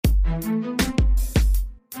We're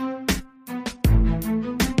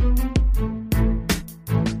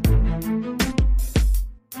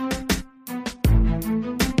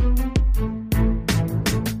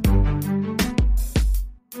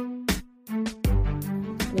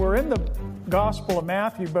in the Gospel of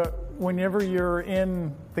Matthew, but whenever you're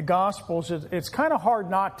in the Gospels, it's kind of hard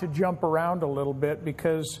not to jump around a little bit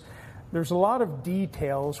because there's a lot of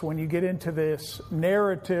details when you get into this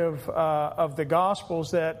narrative of the Gospels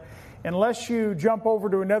that unless you jump over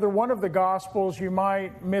to another one of the Gospels, you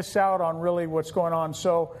might miss out on really what's going on.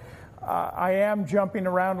 So I am jumping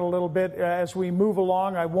around a little bit. As we move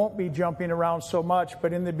along, I won't be jumping around so much,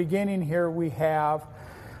 but in the beginning here we have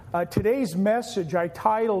today's message. I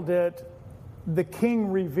titled it, The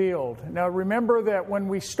King Revealed. Now remember that when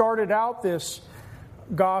we started out this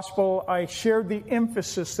gospel, I shared the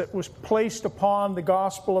emphasis that was placed upon the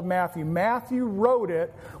Gospel of Matthew. Matthew wrote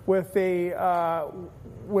it with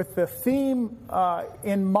the theme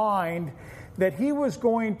in mind that he was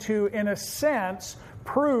going to, in a sense,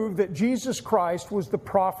 prove that Jesus Christ was the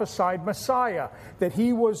prophesied Messiah, that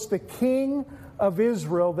he was the King of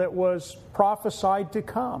Israel that was prophesied to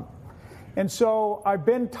come. And so I've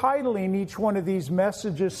been titling each one of these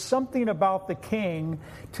messages something about the King.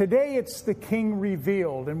 Today it's the King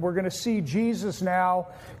Revealed, and we're going to see Jesus now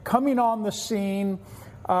coming on the scene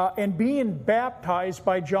and being baptized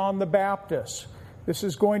by John the Baptist. This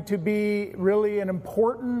is going to be really an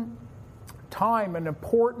important time, an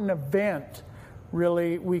important event,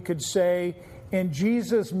 really, we could say, in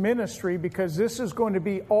Jesus' ministry, because this is going to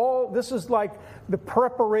be this is like the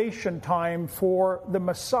preparation time for the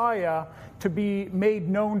Messiah to be made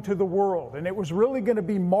known to the world. And it was really going to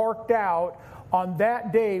be marked out on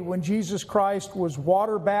that day when Jesus Christ was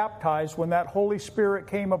water baptized, when that Holy Spirit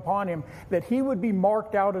came upon him, that he would be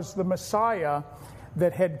marked out as the Messiah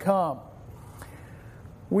that had come.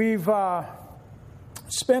 We've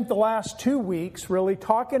spent the last 2 weeks really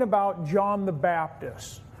talking about John the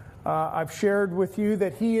Baptist. I've shared with you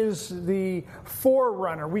that he is the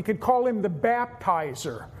forerunner. We could call him the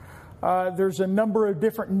baptizer. There's a number of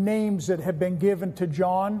different names that have been given to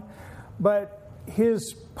John, but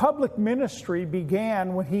his public ministry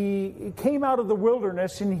began when he came out of the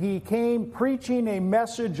wilderness and he came preaching a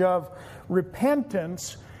message of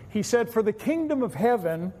repentance. He said, "For the kingdom of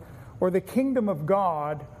heaven, or the kingdom of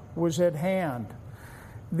God, was at hand."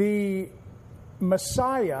 The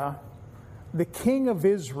Messiah, the King of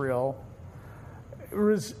Israel,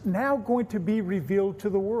 is now going to be revealed to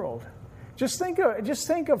the world. Just think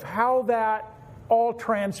of how that all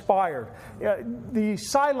transpired. The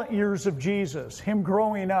silent years of Jesus, him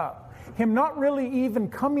growing up, him not really even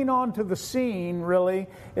coming onto the scene, really,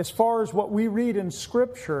 as far as what we read in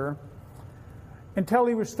Scripture, until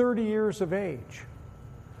he was 30 years of age.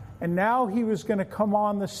 And now he was going to come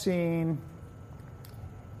on the scene,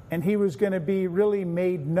 and he was going to be really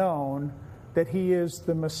made known that he is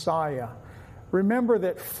the Messiah. Remember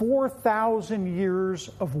that 4,000 years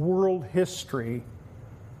of world history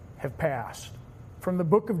have passed. From the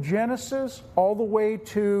book of Genesis all the way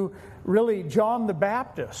to really John the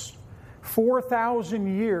Baptist. 4,000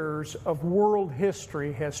 years of world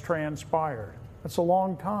history has transpired. That's a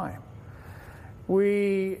long time.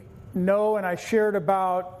 We know, and I shared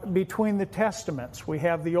about between the Testaments. We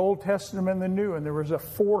have the Old Testament and the New, and there was a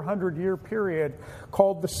 400-year period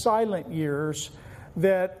called the silent years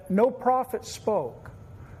that no prophet spoke.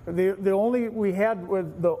 The only we had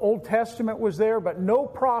with the Old Testament was there, but no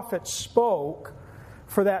prophet spoke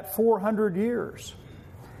for that 400 years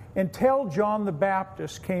until John the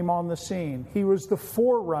Baptist came on the scene. He was the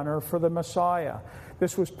forerunner for the Messiah.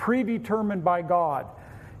 This was predetermined by God.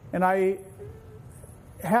 And I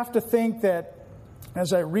have to think that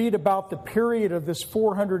as I read about the period of this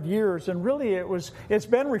 400 years, and really it's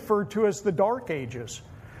been referred to as the Dark Ages.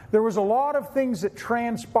 There was a lot of things that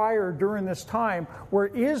transpired during this time where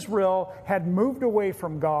Israel had moved away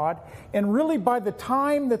from God, and really by the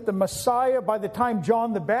time that the Messiah, by the time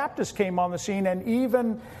John the Baptist came on the scene, and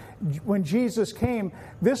even when Jesus came,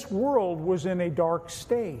 this world was in a dark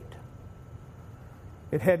state.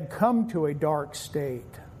 It had come to a dark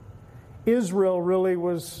state. Israel really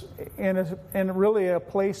was in a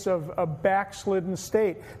place of a backslidden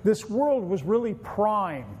state. This world was really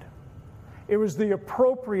primed. It was the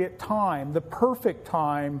appropriate time, the perfect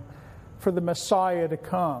time for the Messiah to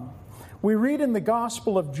come. We read in the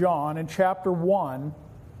Gospel of John in chapter 1,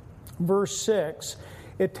 verse 6,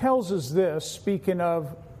 it tells us this, speaking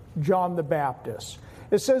of John the Baptist.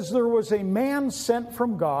 It says, "There was a man sent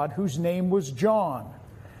from God whose name was John.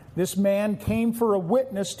 This man came for a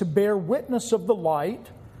witness to bear witness of the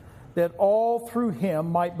light, that all through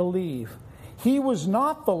him might believe. He was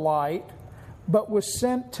not the light, but was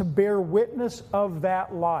sent to bear witness of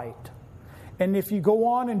that light. And if you go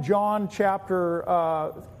on in John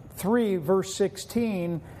chapter 3, verse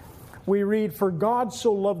 16, we read, "For God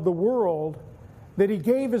so loved the world that He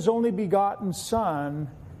gave His only begotten Son,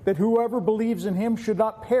 that whoever believes in Him should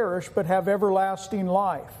not perish but have everlasting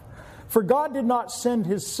life. For God did not send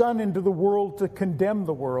His Son into the world to condemn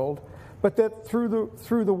the world, but that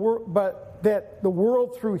the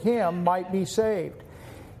world through Him might be saved.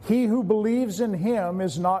 He who believes in Him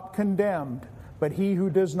is not condemned, but he who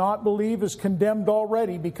does not believe is condemned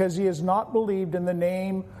already, because he has not believed in the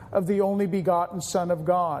name of the only begotten Son of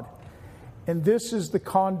God. And this is the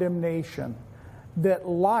condemnation, that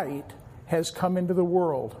light has come into the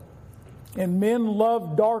world. And men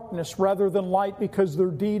loved darkness rather than light, because their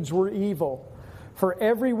deeds were evil. For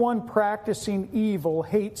everyone practicing evil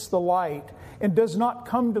hates the light, and does not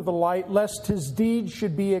come to the light, lest his deeds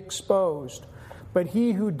should be exposed. But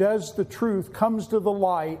he who does the truth comes to the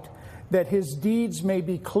light, that his deeds may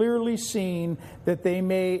be clearly seen, that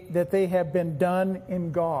they have been done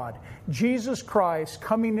in God." Jesus Christ,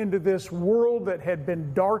 coming into this world that had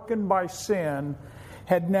been darkened by sin,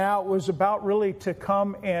 was about really to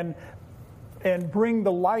come and bring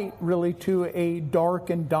the light really to a dark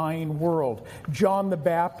and dying world. John the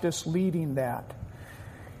Baptist leading that.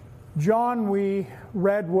 John, we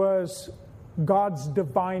read, was God's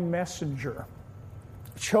divine messenger,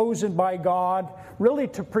 chosen by God really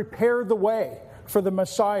to prepare the way for the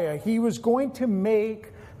Messiah. He was going to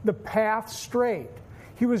make the path straight.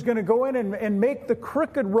 He was going to go in and make the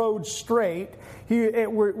crooked road straight.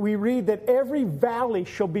 We read that every valley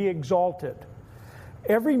shall be exalted.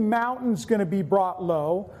 Every mountain's going to be brought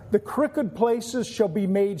low. The crooked places shall be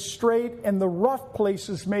made straight, and the rough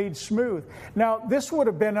places made smooth. Now, this would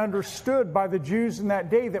have been understood by the Jews in that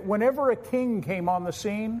day, that whenever a king came on the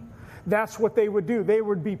scene, that's what they would do. They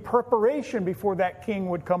would be preparation before that king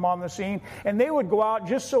would come on the scene. And they would go out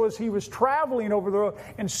just so as he was traveling over the road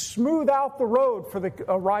and smooth out the road for the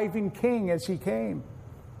arriving king as he came.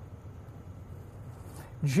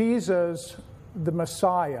 Jesus, the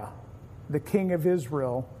Messiah, the King of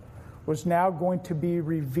Israel, was now going to be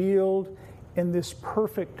revealed in this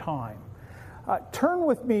perfect time. Turn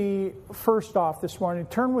with me, first off this morning,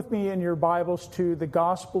 turn with me in your Bibles to the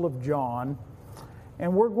Gospel of John.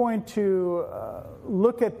 And we're going to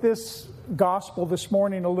look at this gospel this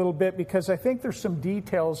morning a little bit, because I think there's some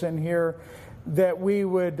details in here that we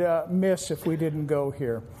would miss if we didn't go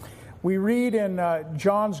here. We read in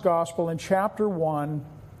John's gospel in chapter 1,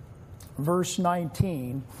 verse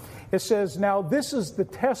 19, it says, "Now this is the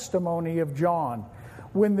testimony of John,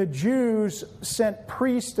 when the Jews sent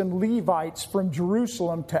priests and Levites from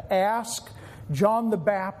Jerusalem to ask John the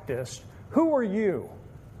Baptist, 'Who are you?'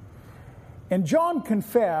 And John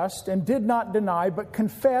confessed and did not deny, but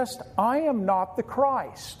confessed, 'I am not the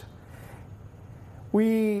Christ.'"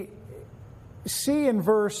 We see in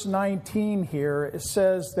verse 19 here, it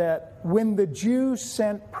says that when the Jews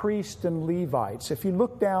sent priests and Levites, if you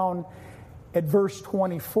look down at verse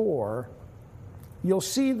 24, you'll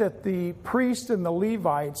see that the priests and the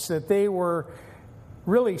Levites, that they were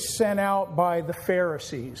really sent out by the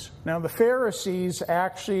Pharisees. Now, the Pharisees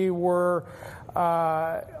actually were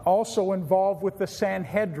also involved with the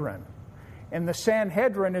Sanhedrin. And the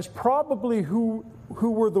Sanhedrin is probably who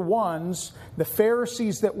were the ones, the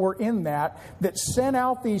Pharisees that were in that sent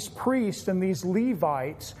out these priests and these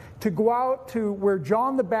Levites to go out to where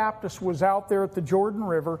John the Baptist was out there at the Jordan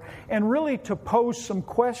River, and really to pose some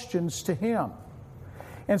questions to him.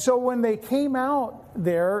 And so when they came out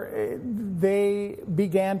there, they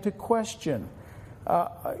began to question,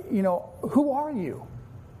 who are you?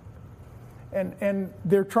 And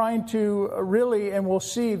they're trying to really, and we'll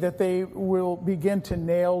see that they will begin to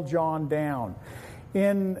nail John down.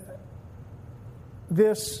 In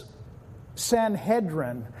this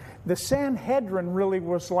Sanhedrin, the Sanhedrin really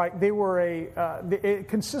was like, it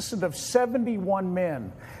consisted of 71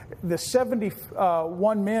 men. The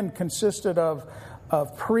 71 men consisted of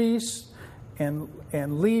priests and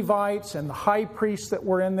Levites and the high priests that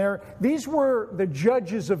were in there. These were the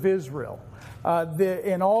judges of Israel.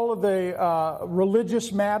 In all of the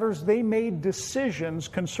religious matters, they made decisions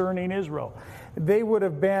concerning Israel. They would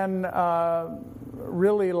have been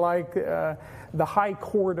really like the high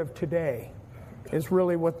court of today, is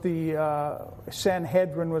really what the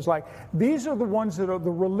Sanhedrin was like. These are the ones that are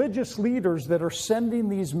the religious leaders that are sending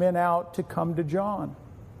these men out to come to John.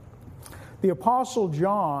 The Apostle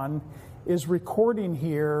John is recording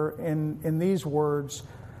here in these words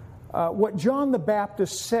what John the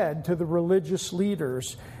Baptist said to the religious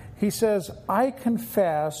leaders. He says, "I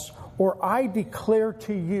confess, or I declare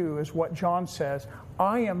to you, is what John says,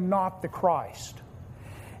 I am not the Christ.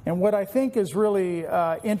 And what I think is really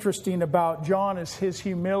interesting about John is his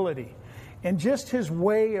humility and just his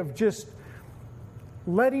way of just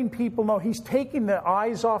letting people know. He's taking the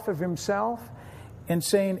eyes off of himself and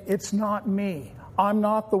saying, it's not me. I'm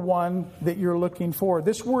not the one that you're looking for.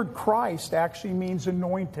 This word Christ actually means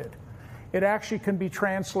anointed. It actually can be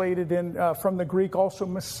translated from the Greek also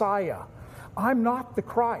Messiah. I'm not the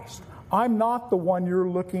Christ. I'm not the one you're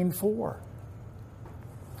looking for.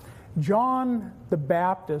 John the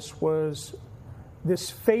Baptist was this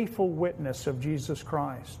faithful witness of Jesus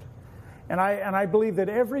Christ. And I believe that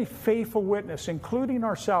every faithful witness, including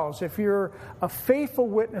ourselves, if you're a faithful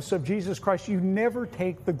witness of Jesus Christ, you never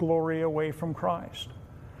take the glory away from Christ.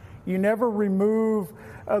 You never remove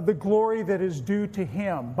the glory that is due to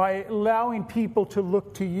Him by allowing people to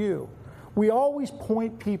look to you. We always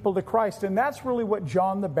point people to Christ, and that's really what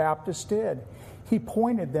John the Baptist did. He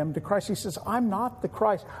pointed them to Christ. He says, I'm not the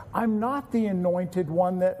Christ. I'm not the anointed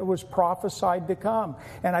one that was prophesied to come.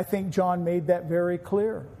 And I think John made that very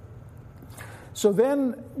clear. So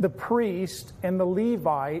then the priest and the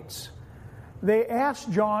Levites, they asked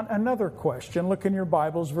John another question. Look in your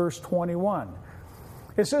Bibles, verse 21.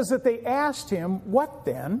 It says that they asked him, what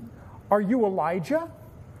then? Are you Elijah?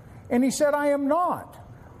 And he said, I am not.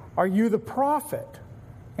 Are you the prophet?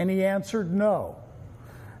 And he answered, no.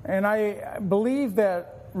 And I believe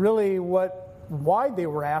that really why they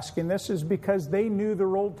were asking this is because they knew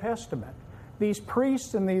their Old Testament. These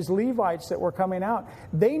priests and these Levites that were coming out,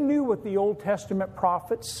 they knew what the Old Testament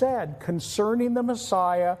prophets said concerning the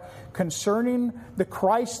Messiah, concerning the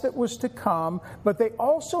Christ that was to come, but they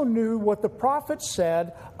also knew what the prophets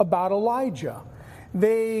said about Elijah.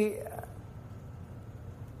 They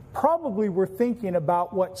probably were thinking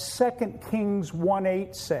about what 2 Kings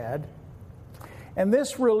 1:8 said. And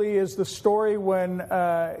this really is the story when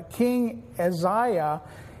King Uzziah,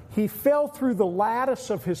 he fell through the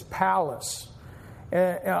lattice of his palace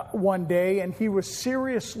one day, and he was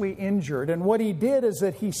seriously injured. And what he did is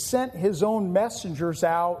that he sent his own messengers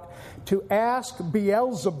out to ask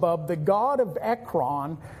Beelzebub, the god of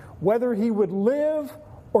Ekron, whether he would live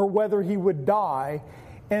or whether he would die.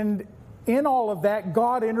 And in all of that,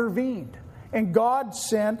 God intervened. And God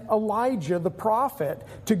sent Elijah, the prophet,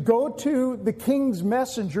 to go to the king's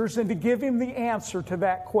messengers and to give him the answer to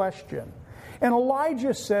that question. And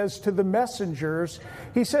Elijah says to the messengers,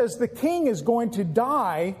 he says, the king is going to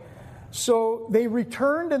die. So they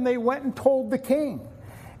returned and they went and told the king.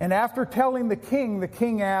 And after telling the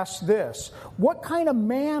king asked this, what kind of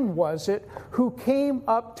man was it who came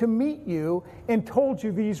up to meet you and told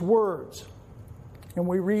you these words? And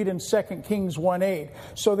we read in 2 Kings 1:8,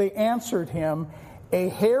 so they answered him, a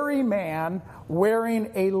hairy man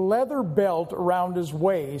wearing a leather belt around his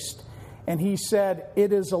waist. And he said,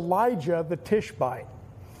 it is Elijah the Tishbite.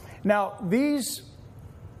 Now, these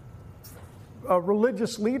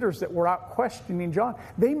religious leaders that were out questioning John,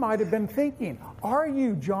 they might have been thinking, are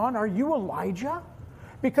you, John, are you Elijah?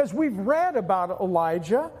 Because we've read about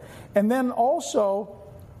Elijah. And then also,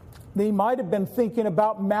 they might have been thinking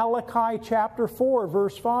about Malachi chapter 4,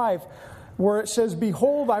 verse 5, where it says,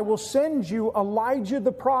 behold, I will send you Elijah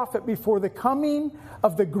the prophet before the coming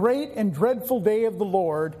of the great and dreadful day of the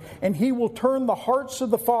Lord, and he will turn the hearts of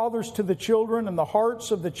the fathers to the children and the hearts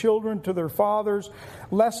of the children to their fathers,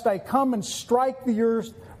 lest I come and strike the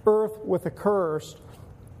earth with a curse.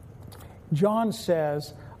 John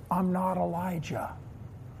says, I'm not Elijah.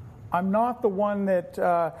 I'm not the one that,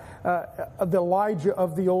 the Elijah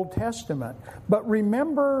of the Old Testament. But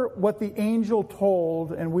remember what the angel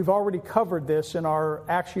told, and we've already covered this in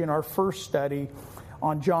our first study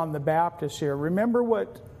on John the Baptist here. Remember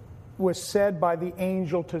what was said by the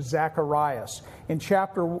angel to Zacharias in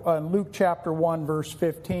Luke chapter 1, verse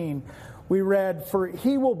 15. We read, for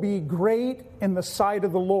he will be great in the sight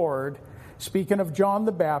of the Lord. Speaking of John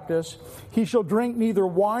the Baptist, he shall drink neither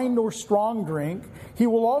wine nor strong drink. He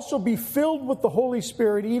will also be filled with the Holy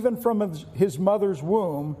Spirit even from his mother's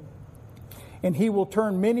womb. And he will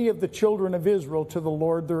turn many of the children of Israel to the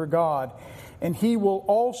Lord their God. And he will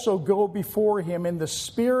also go before him in the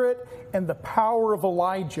spirit and the power of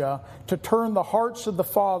Elijah to turn the hearts of the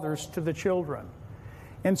fathers to the children.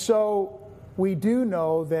 And so we do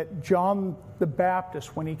know that John the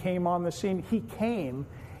Baptist, when he came on the scene, he came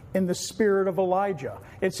in the spirit of Elijah.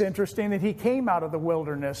 It's interesting that he came out of the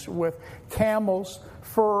wilderness with camels,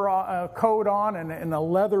 fur coat on, and a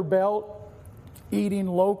leather belt, eating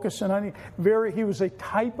locusts and honey. He was a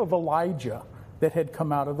type of Elijah that had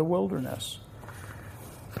come out of the wilderness.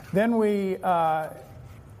 Then we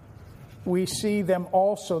we see them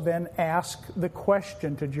also then ask the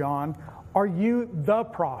question to John, are you the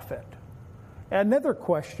prophet? Another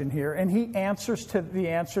question here, and the answer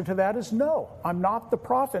to that is no, I'm not the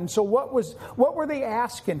prophet. And so what were they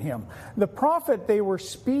asking him? The prophet they were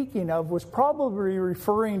speaking of was probably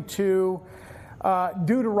referring to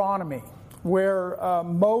Deuteronomy, where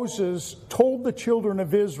Moses told the children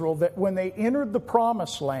of Israel that when they entered the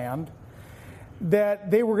promised land, that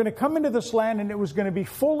they were going to come into this land and it was going to be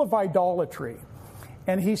full of idolatry.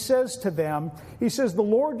 And he says to them, the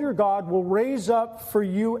Lord your God will raise up for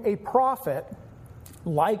you a prophet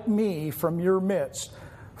like me from your midst,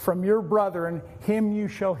 from your brethren, him you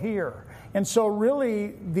shall hear. And so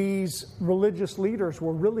really these religious leaders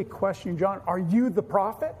were really questioning John, are you the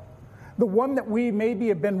prophet? The one that we maybe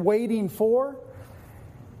have been waiting for?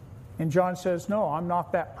 And John says, no, I'm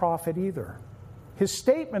not that prophet either. His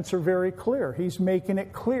statements are very clear. He's making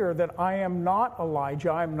it clear that I am not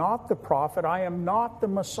Elijah, I am not the prophet, I am not the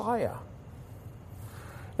Messiah.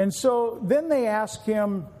 And so then they ask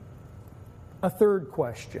him a third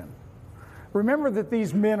question. Remember that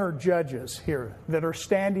these men are judges here that are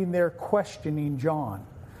standing there questioning John.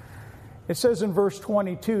 It says in verse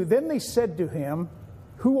 22, then they said to him,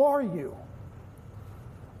 who are you?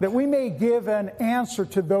 That we may give an answer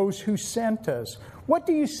to those who sent us. What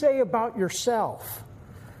do you say about yourself?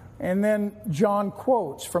 And then John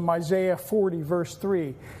quotes from Isaiah 40, verse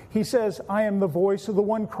 3. He says, I am the voice of the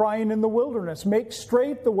one crying in the wilderness. Make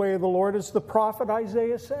straight the way of the Lord, as the prophet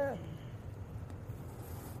Isaiah said.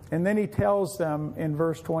 And then he tells them in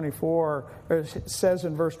verse 24, or it says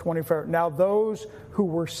in verse 24, now those who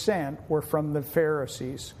were sent were from the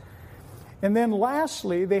Pharisees. And then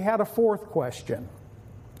lastly, they had a fourth question.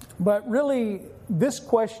 But really, this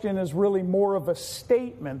question is really more of a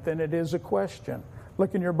statement than it is a question.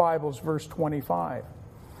 Look in your Bibles, verse 25.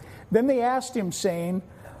 Then they asked him, saying,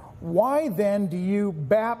 why then do you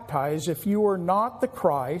baptize if you are not the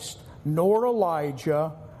Christ, nor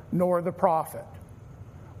Elijah, nor the prophet?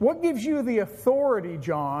 What gives you the authority,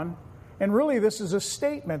 John? And really, this is a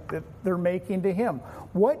statement that they're making to him.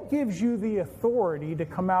 What gives you the authority to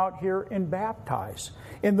come out here and baptize?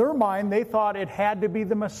 In their mind, they thought it had to be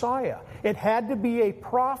the Messiah. It had to be a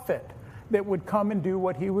prophet that would come and do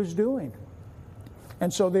what he was doing.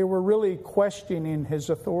 And so they were really questioning his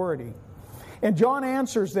authority. And John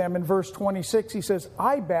answers them in verse 26. He says,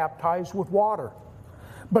 I baptize with water,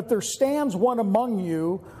 but there stands one among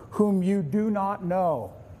you whom you do not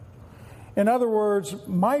know. In other words,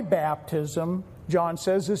 my baptism, John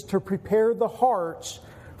says, is to prepare the hearts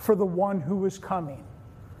for the one who is coming.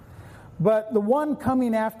 But the one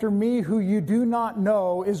coming after me who you do not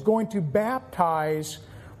know is going to baptize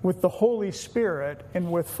with the Holy Spirit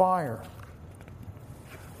and with fire.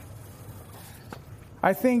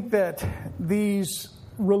 I think that these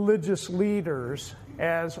religious leaders,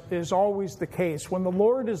 as is always the case, when the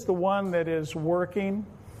Lord is the one that is working,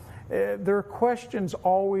 their questions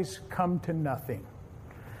always come to nothing.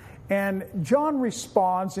 And John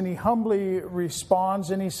responds, and he humbly responds,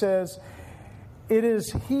 and he says, It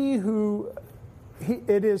is he who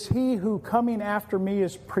coming after me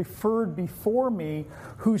is preferred before me,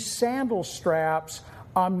 whose sandal straps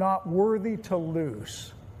I'm not worthy to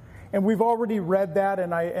loose. And we've already read that,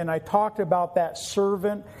 and I talked about that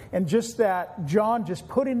servant, and just that John just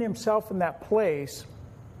putting himself in that place,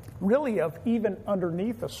 really of even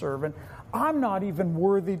underneath a servant. I'm not even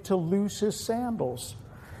worthy to loose his sandals.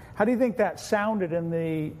 How do you think that sounded in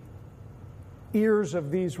the ears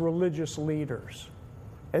of these religious leaders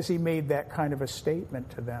as he made that kind of a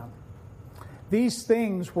statement to them? These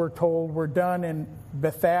things, we're told, were done in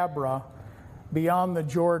Bethabara, beyond the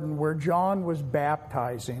Jordan, where John was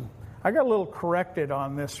baptizing. I got a little corrected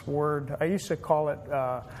on this word. I used to call it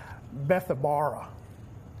Bethabara.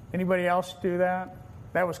 Anybody else do that?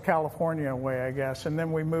 That was California way, I guess. And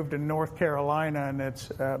then we moved to North Carolina, and it's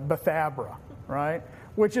Bethabara, right?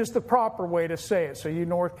 Which is the proper way to say it. So you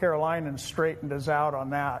North Carolinians straightened us out on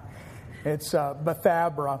that. It's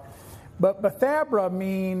Bethabara. But Bethabara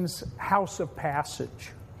means house of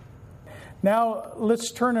passage. Now,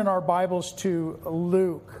 let's turn in our Bibles to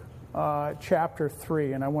Luke chapter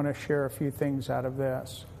 3, and I want to share a few things out of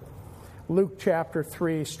this. Luke chapter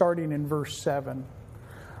 3, starting in verse 7.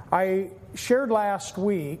 I shared last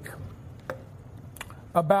week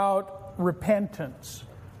about repentance.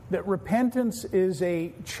 That repentance is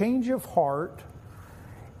a change of heart.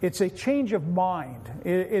 It's a change of mind.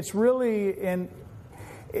 It's really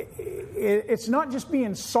it's not just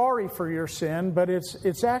being sorry for your sin, but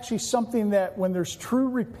it's actually something that when there's true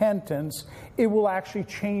repentance, it will actually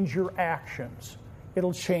change your actions.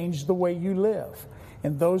 It'll change the way you live.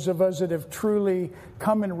 And those of us that have truly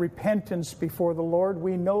come in repentance before the Lord,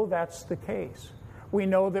 we know that's the case. We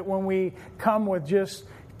know that when we come with just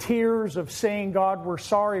tears of saying, God, we're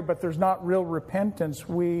sorry, but there's not real repentance,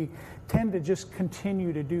 we tend to just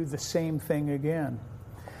continue to do the same thing again.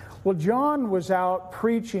 Well, John was out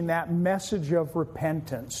preaching that message of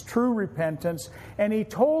repentance, true repentance, and he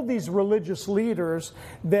told these religious leaders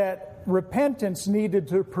that repentance needed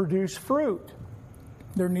to produce fruit.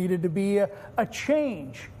 There needed to be a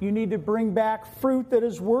change. You need to bring back fruit that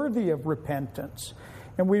is worthy of repentance.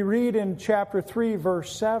 And we read in chapter 3,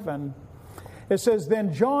 verse 7, it says,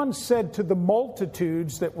 Then John said to the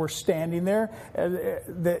multitudes that were standing there,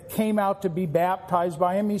 that came out to be baptized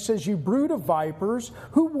by him, he says, You brood of vipers,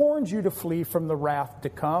 who warned you to flee from the wrath to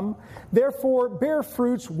come? Therefore, bear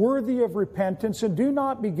fruits worthy of repentance, and do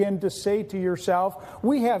not begin to say to yourself,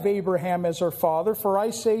 We have Abraham as our father. For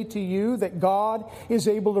I say to you that God is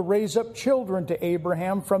able to raise up children to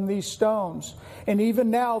Abraham from these stones. And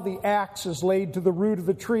even now the axe is laid to the root of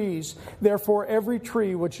the trees. Therefore, every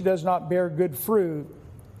tree which does not bear good fruit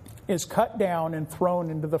is cut down and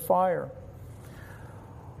thrown into the fire.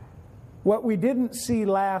 What we didn't see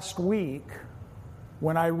last week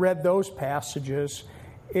when I read those passages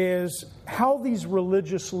is how these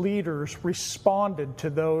religious leaders responded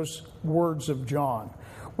to those words of John.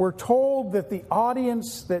 We're told that the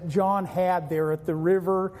audience that John had there at the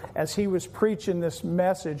river as he was preaching this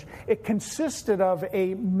message, it consisted of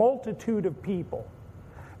a multitude of people.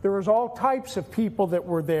 There was all types of people that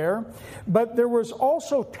were there, but there was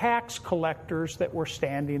also tax collectors that were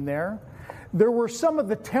standing there. There were some of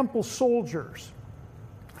the temple soldiers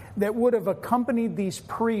that would have accompanied these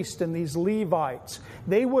priests and these Levites.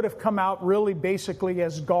 They would have come out really basically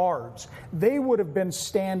as guards. They would have been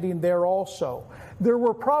standing there also. There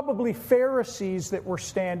were probably Pharisees that were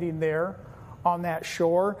standing there on that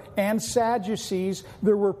shore, and Sadducees.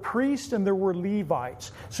 There were priests and there were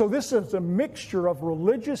Levites. So this is a mixture of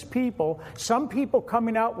religious people, some people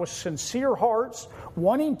coming out with sincere hearts,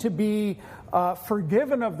 wanting to be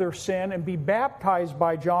forgiven of their sin and be baptized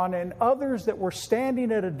by John, and others that were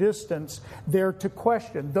standing at a distance there to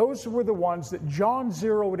question. Those were the ones that John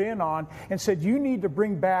zeroed in on and said, you need to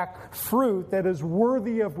bring back fruit that is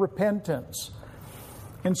worthy of repentance.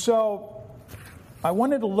 And so I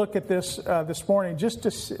wanted to look at this this morning just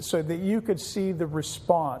so that you could see the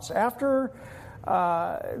response. After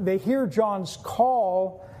they hear John's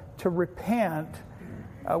call to repent,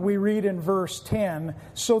 we read in verse 10,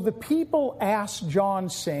 So the people asked John,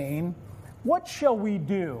 saying, What shall we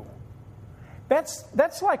do?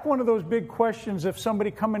 That's like one of those big questions if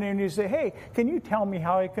somebody coming in and you say, Hey, can you tell me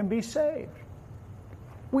how I can be saved?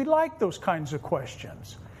 We like those kinds of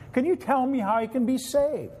questions. Can you tell me how I can be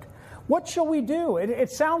saved? What shall we do?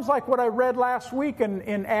 It sounds like what I read last week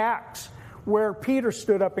in Acts, where Peter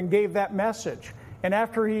stood up and gave that message. And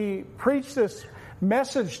after he preached this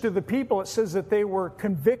message to the people, it says that they were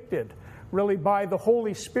convicted, really, by the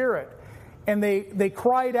Holy Spirit. And they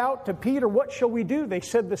cried out to Peter, What shall we do? They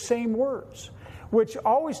said the same words, which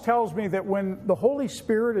always tells me that when the Holy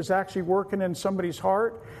Spirit is actually working in somebody's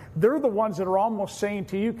heart, they're the ones that are almost saying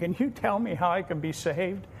to you, Can you tell me how I can be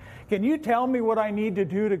saved? Can you tell me what I need to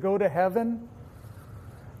do to go to heaven?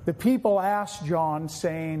 The people asked John,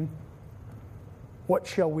 saying, What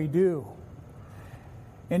shall we do?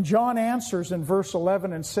 And John answers in verse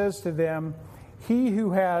 11 and says to them, He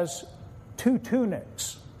who has 2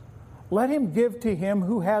 tunics, let him give to him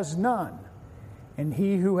who has none. And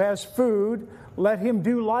he who has food, let him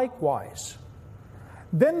do likewise.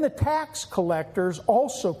 Then the tax collectors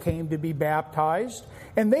also came to be baptized,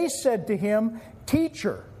 and they said to him,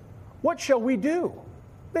 Teacher, what shall we do?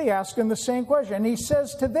 They asked him the same question. And he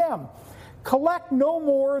says to them, Collect no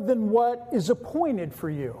more than what is appointed for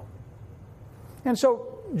you. And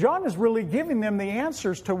so John is really giving them the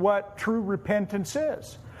answers to what true repentance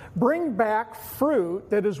is. Bring back fruit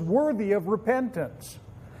that is worthy of repentance.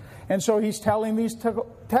 And so he's telling these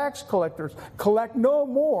tax collectors, collect no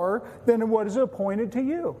more than what is appointed to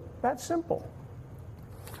you. That's simple.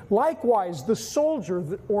 Likewise, the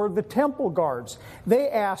soldier or the temple guards, they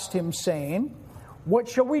asked him, saying, What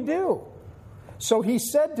shall we do? So he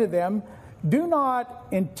said to them, Do not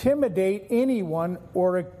intimidate anyone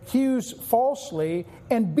or accuse falsely,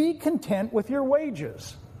 and be content with your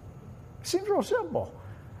wages. Seems real simple.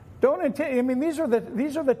 These are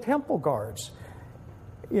the temple guards.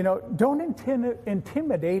 Don't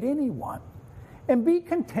intimidate anyone, and be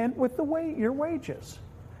content with your wages.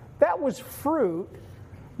 That was fruit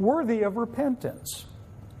worthy of repentance.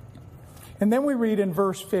 And then we read in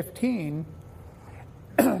verse 15,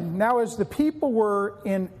 Now as the people were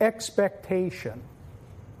in expectation,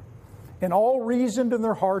 and all reasoned in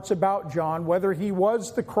their hearts about John, whether he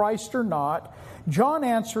was the Christ or not. John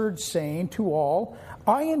answered, saying to all,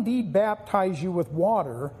 I indeed baptize you with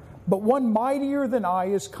water, but one mightier than I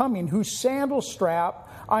is coming, whose sandal strap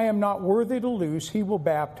I am not worthy to loose. He will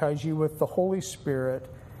baptize you with the Holy Spirit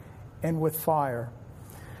and with fire.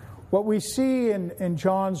 What we see in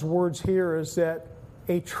John's words here is that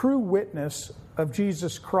a true witness of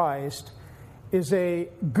Jesus Christ is a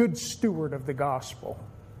good steward of the gospel.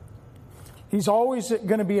 He's always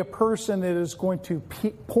going to be a person that is going to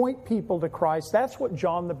point people to Christ. That's what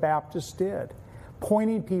John the Baptist did,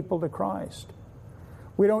 pointing people to Christ.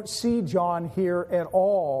 We don't see John here at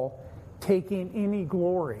all taking any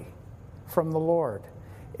glory from the Lord.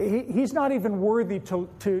 He's not even worthy to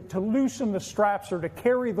loosen the straps or to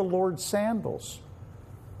carry the Lord's sandals.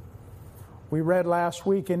 We read last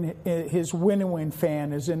week, in his winnowing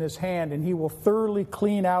fan is in his hand, and he will thoroughly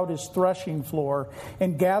clean out his threshing floor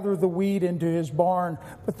and gather the wheat into his barn,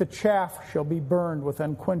 but the chaff shall be burned with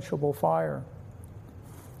unquenchable fire.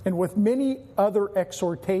 And with many other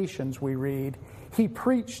exhortations, we read, he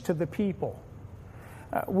preached to the people.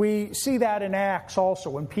 We see that in Acts also,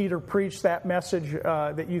 when Peter preached that message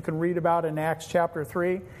that you can read about in Acts chapter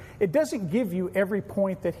 3. It doesn't give you every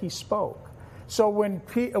point that he spoke. So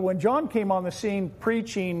when John came on the scene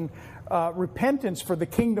preaching repentance for the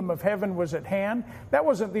kingdom of heaven was at hand, that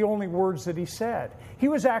wasn't the only words that he said. He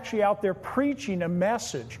was actually out there preaching a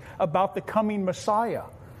message about the coming Messiah.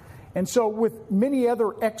 And so with many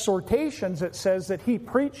other exhortations, it says that he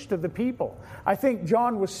preached to the people. I think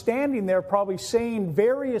John was standing there probably saying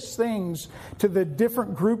various things to the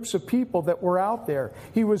different groups of people that were out there.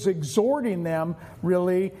 He was exhorting them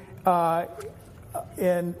really,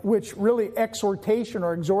 in which really exhortation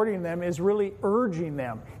or exhorting them is really urging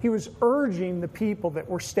them. He was urging the people that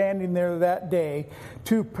were standing there that day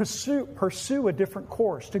to pursue a different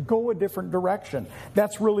course, to go a different direction.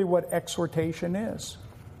 That's really what exhortation is.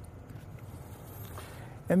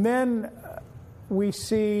 And then we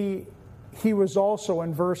see he was also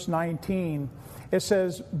in verse 19. It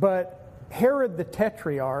says, but Herod the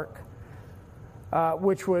Tetrarch,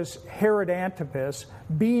 which was Herod Antipas,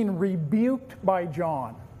 being rebuked by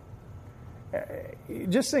John.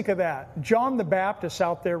 Just think of that. John the Baptist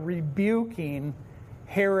out there rebuking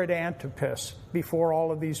Herod Antipas before all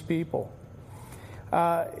of these people.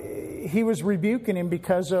 He was rebuking him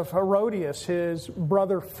because of Herodias, his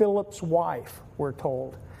brother Philip's wife, we're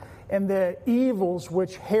told, and the evils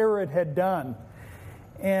which Herod had done.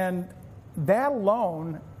 And that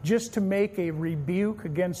alone, just to make a rebuke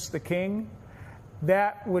against the king,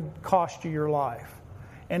 that would cost you your life.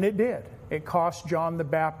 And it did. It cost John the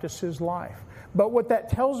Baptist his life. But what that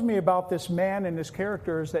tells me about this man and his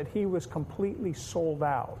character is that he was completely sold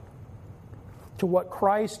out to what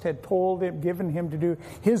Christ had told him, given him to do.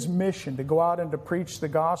 His mission to go out and to preach the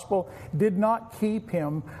gospel did not keep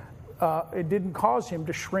him, it didn't cause him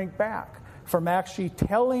to shrink back from actually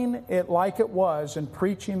telling it like it was and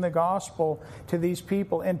preaching the gospel to these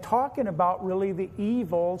people and talking about really the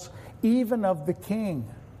evils even of the king.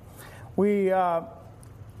 I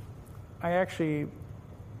actually,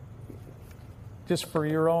 just for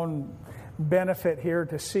your own benefit here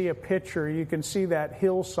to see a picture, you can see that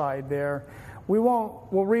hillside there. We'll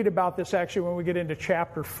read about this actually when we get into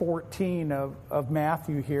chapter 14 of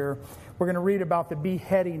Matthew here. We're going to read about the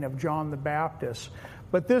beheading of John the Baptist.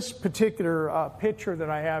 But this particular picture that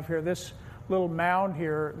I have here, this little mound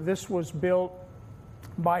here, this was built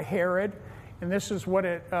by Herod. And this is what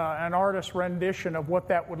an artist's rendition of what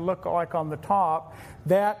that would look like on the top.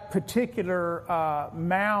 That particular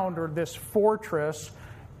mound or this fortress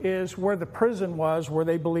is where the prison was, where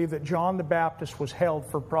they believe that John the Baptist was held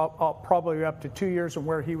for probably up to 2 years and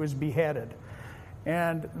where he was beheaded.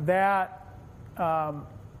 And that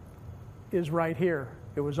is right here.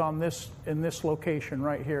 It was in this location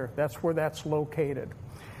right here. That's where that's located.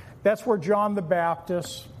 That's where John the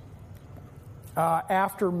Baptist,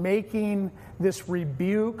 after making this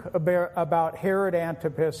rebuke about Herod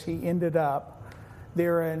Antipas, he ended up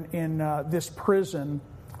there in this prison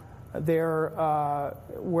there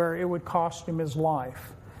where it would cost him his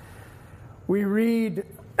life. We read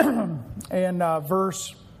in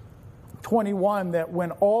verse 21 that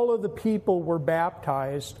when all of the people were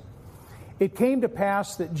baptized, it came to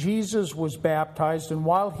pass that Jesus was baptized, and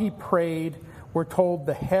while he prayed, we're told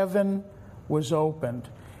the heaven was opened,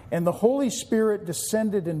 and the Holy Spirit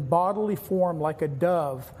descended in bodily form like a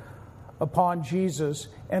dove upon Jesus,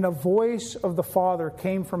 and a voice of the Father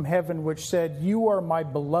came from heaven which said, "You are my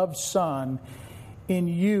beloved Son, in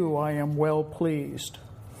you I am well pleased."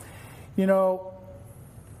 You know,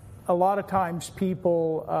 a lot of times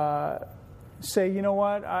people say, you know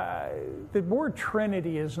what, the word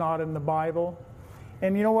Trinity is not in the Bible.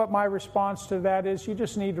 And you know what my response to that is? You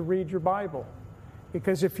just need to read your Bible.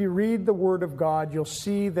 Because if you read the Word of God, you'll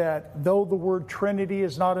see that though the word Trinity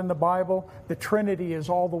is not in the Bible, the Trinity is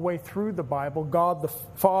all the way through the Bible. God the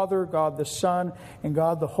Father, God the Son, and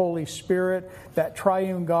God the Holy Spirit. That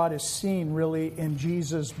triune God is seen really in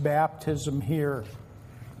Jesus' baptism here.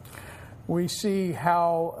 We see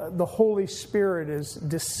how the Holy Spirit is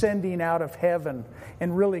descending out of heaven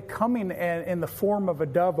and really coming in the form of a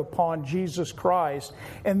dove upon Jesus Christ.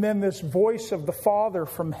 And then this voice of the Father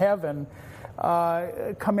from heaven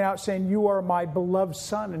coming out saying, "You are my beloved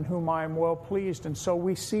Son in whom I am well pleased." And so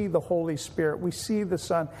we see the Holy Spirit, we see the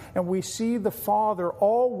Son, and we see the Father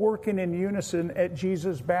all working in unison at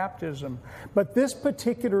Jesus' baptism. But this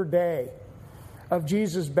particular day of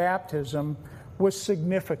Jesus' baptism was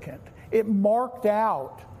significant. It marked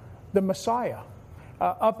out the Messiah.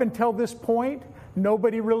 Up until this point,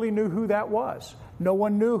 nobody really knew who that was. No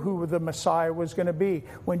one knew who the Messiah was going to be.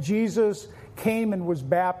 When Jesus came and was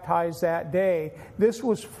baptized that day, this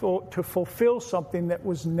was to fulfill something that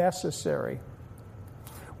was necessary.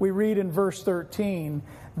 We read in verse 13,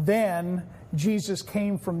 "Then Jesus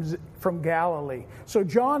came from Galilee." So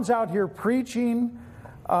John's out here preaching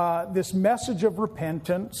this message of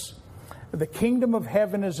repentance. The kingdom of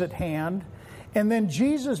heaven is at hand. And then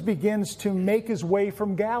Jesus begins to make his way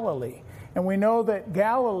from Galilee. And we know that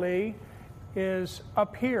Galilee is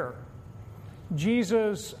up here.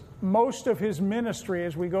 Jesus, most of his ministry,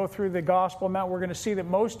 as we go through the Gospel of Mount, we're going to see that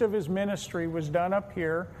most of his ministry was done up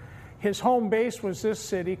here. His home base was this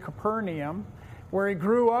city, Capernaum. Where he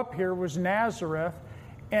grew up here was Nazareth.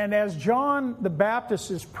 And as John the Baptist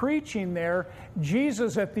is preaching there,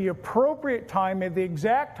 Jesus at the appropriate time, at the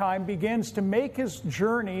exact time, begins to make his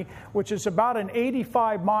journey, which is about an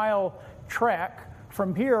 85-mile trek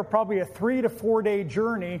from here, probably a 3 to 4 day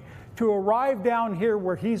journey, to arrive down here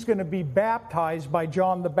where he's going to be baptized by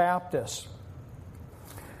John the Baptist.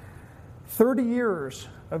 30 years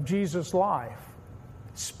of Jesus' life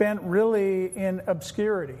spent really in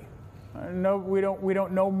obscurity. No, we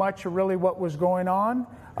don't know much of really what was going on.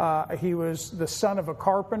 He was the son of a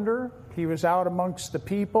carpenter. He was out amongst the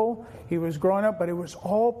people. He was growing up, but it was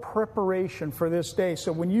all preparation for this day.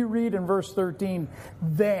 So when you read in verse 13,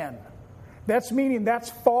 "Then," that's meaning that's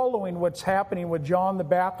following what's happening with John the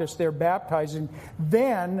Baptist. They're baptizing.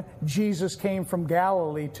 "Then Jesus came from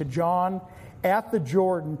Galilee to John at the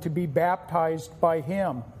Jordan to be baptized by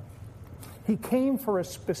him." He came for a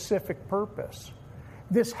specific purpose.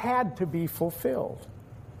 This had to be fulfilled.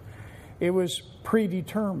 It was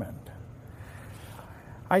predetermined.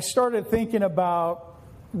 I started thinking about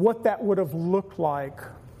what that would have looked like,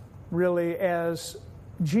 really, as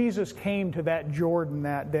Jesus came to that Jordan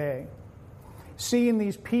that day. Seeing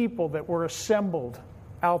these people that were assembled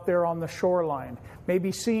out there on the shoreline.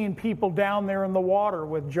 Maybe seeing people down there in the water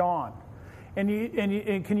with John. And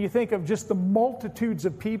can you think of just the multitudes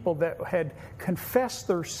of people that had confessed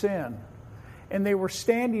their sin, and they were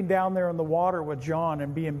standing down there in the water with John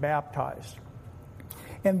and being baptized.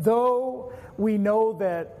 And though we know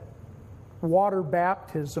that water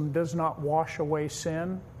baptism does not wash away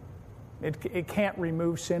sin, it can't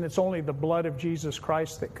remove sin. It's only the blood of Jesus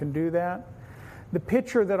Christ that can do that. The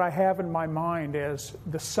picture that I have in my mind as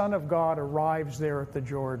the Son of God arrives there at the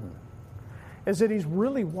Jordan is that he's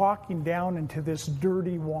really walking down into this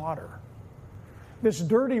dirty water. This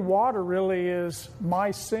dirty water really is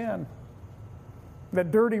my sin. The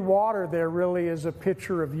dirty water there really is a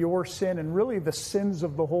picture of your sin and really the sins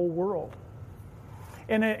of the whole world.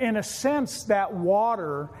 In a sense, that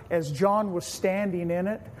water, as John was standing in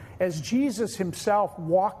it, as Jesus himself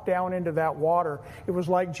walked down into that water, it was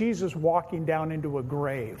like Jesus walking down into a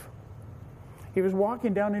grave. He was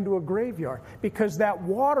walking down into a graveyard because that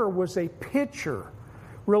water was a picture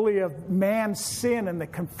really of man's sin and the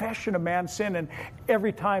confession of man's sin. And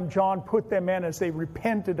every time John put them in as they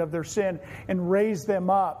repented of their sin and raised them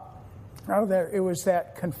up out of there, it was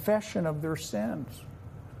that confession of their sins.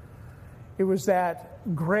 It was that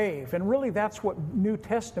grave. And really that's what New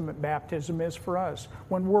Testament baptism is for us.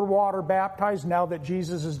 When we're water baptized, now that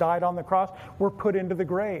Jesus has died on the cross, we're put into the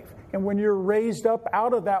grave. And when you're raised up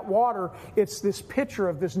out of that water, it's this picture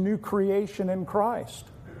of this new creation in Christ.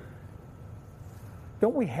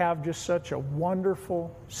 Don't we have just such a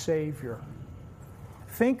wonderful Savior?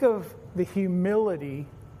 Think of the humility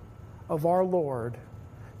of our Lord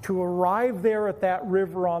to arrive there at that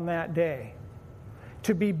river on that day,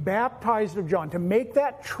 to be baptized of John, to make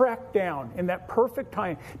that trek down in that perfect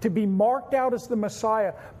time, to be marked out as the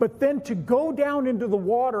Messiah, but then to go down into the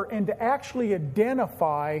water and to actually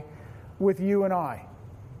identify with you and I.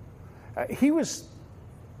 He was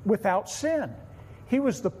without sin. He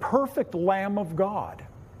was the perfect Lamb of God.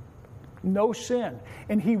 No sin.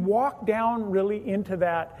 And he walked down really into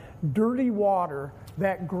that dirty water,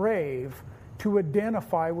 that grave, to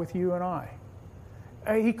identify with you and I.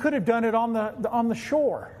 He could have done it on the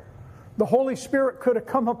shore. The Holy Spirit could have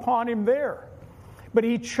come upon him there. But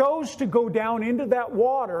he chose to go down into that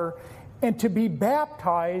water and to be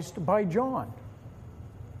baptized by John.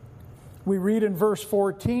 We read in verse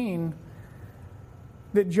 14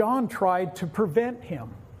 that John tried to prevent him.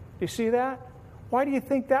 Do you see that? Why do you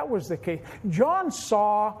think that was the case? John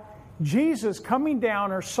saw Jesus coming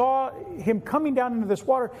down, or saw him coming down into this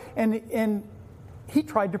water, and he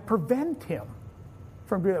tried to prevent him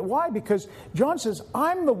from doing that. Why? Because John says,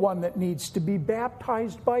 I'm the one that needs to be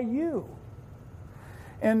baptized by you.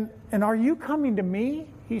 And are you coming to me?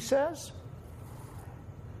 He says.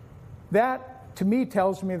 That, to me,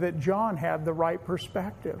 tells me that John had the right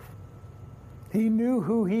perspective. He knew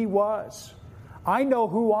who he was. I know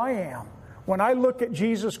who I am. When I look at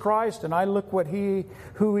Jesus Christ and I look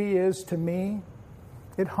who he is to me,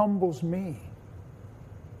 it humbles me.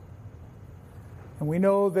 And we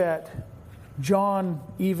know that John,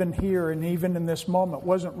 even here and even in this moment,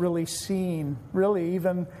 wasn't really seeing really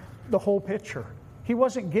even the whole picture. He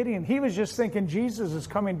wasn't getting, he was just thinking Jesus is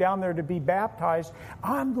coming down there to be baptized.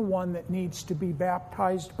 I'm the one that needs to be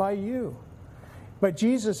baptized by you. But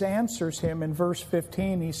Jesus answers him in verse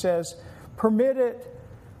 15. He says, permit it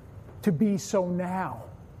to be so now.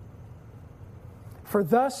 For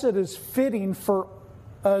thus it is fitting for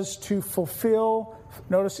us to fulfill,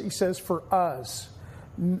 notice he says for us.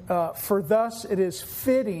 For thus it is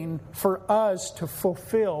fitting for us to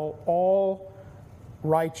fulfill all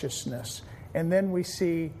righteousness. And then we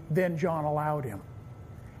see, then John allowed him.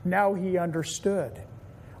 Now he understood,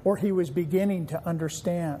 or he was beginning to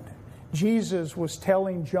understand. Jesus was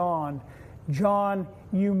telling John, John,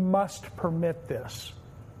 you must permit this.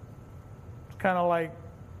 It's kind of like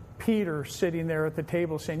Peter sitting there at the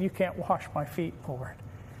table saying, you can't wash my feet, Lord.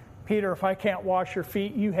 Peter, if I can't wash your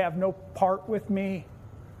feet, you have no part with me.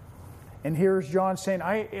 And here's John saying,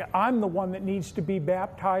 I'm the one that needs to be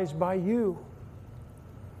baptized by you.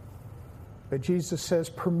 But Jesus says,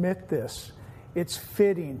 permit this. It's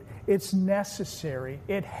fitting. It's necessary.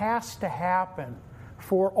 It has to happen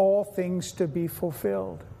for all things to be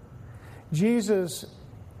fulfilled. Jesus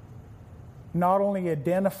not only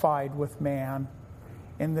identified with man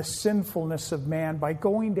and the sinfulness of man by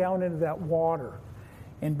going down into that water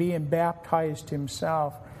and being baptized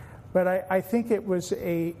himself, but I think it was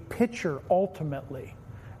a picture ultimately,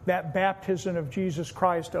 that baptism of Jesus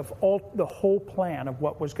Christ, of the whole plan of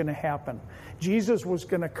what was going to happen. Jesus was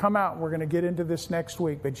going to come out, and we're going to get into this next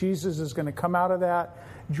week, but Jesus is going to come out of that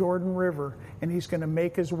Jordan River, and he's going to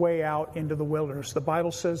make his way out into the wilderness. The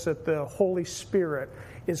Bible says that the Holy Spirit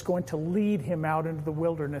is going to lead him out into the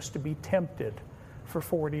wilderness to be tempted for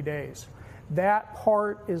 40 days. That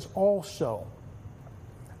part is also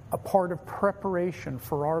a part of preparation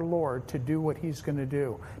for our Lord to do what he's going to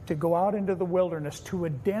do, to go out into the wilderness, to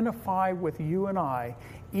identify with you and I,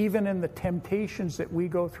 even in the temptations that we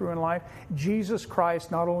go through in life. Jesus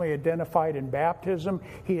Christ not only identified in baptism,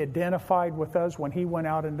 he identified with us when he went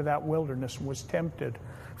out into that wilderness and was tempted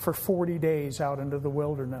for 40 days out into the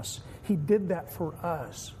wilderness. He did that for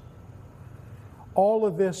us. All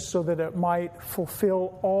of this so that it might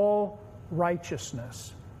fulfill all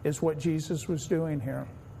righteousness is what Jesus was doing here.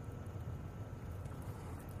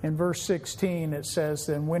 In verse 16, it says,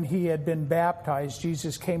 then when he had been baptized,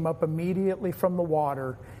 Jesus came up immediately from the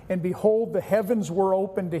water, and behold, the heavens were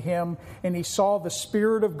opened to him, and he saw the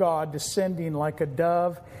Spirit of God descending like a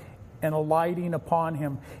dove and alighting upon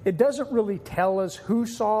him. It doesn't really tell us who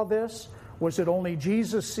saw this. Was it only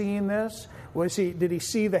Jesus seeing this? Did he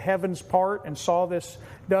see the heavens part and saw this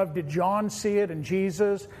dove? Did John see it and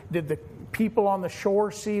Jesus? Did the people on the shore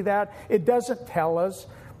see that? It doesn't tell us.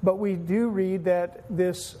 But we do read that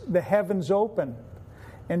the heavens open.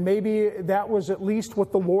 And maybe that was at least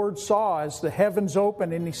what the Lord saw as the heavens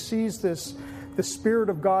open, and he sees the Spirit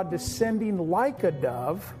of God descending like a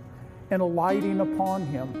dove and alighting upon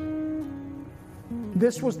him.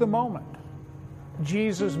 This was the moment.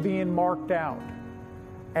 Jesus being marked out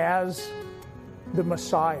as the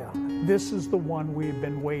Messiah. This is the one we've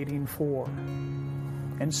been waiting for.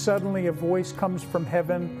 And suddenly a voice comes from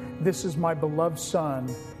heaven, this is my beloved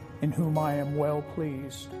Son, in whom I am well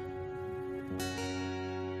pleased.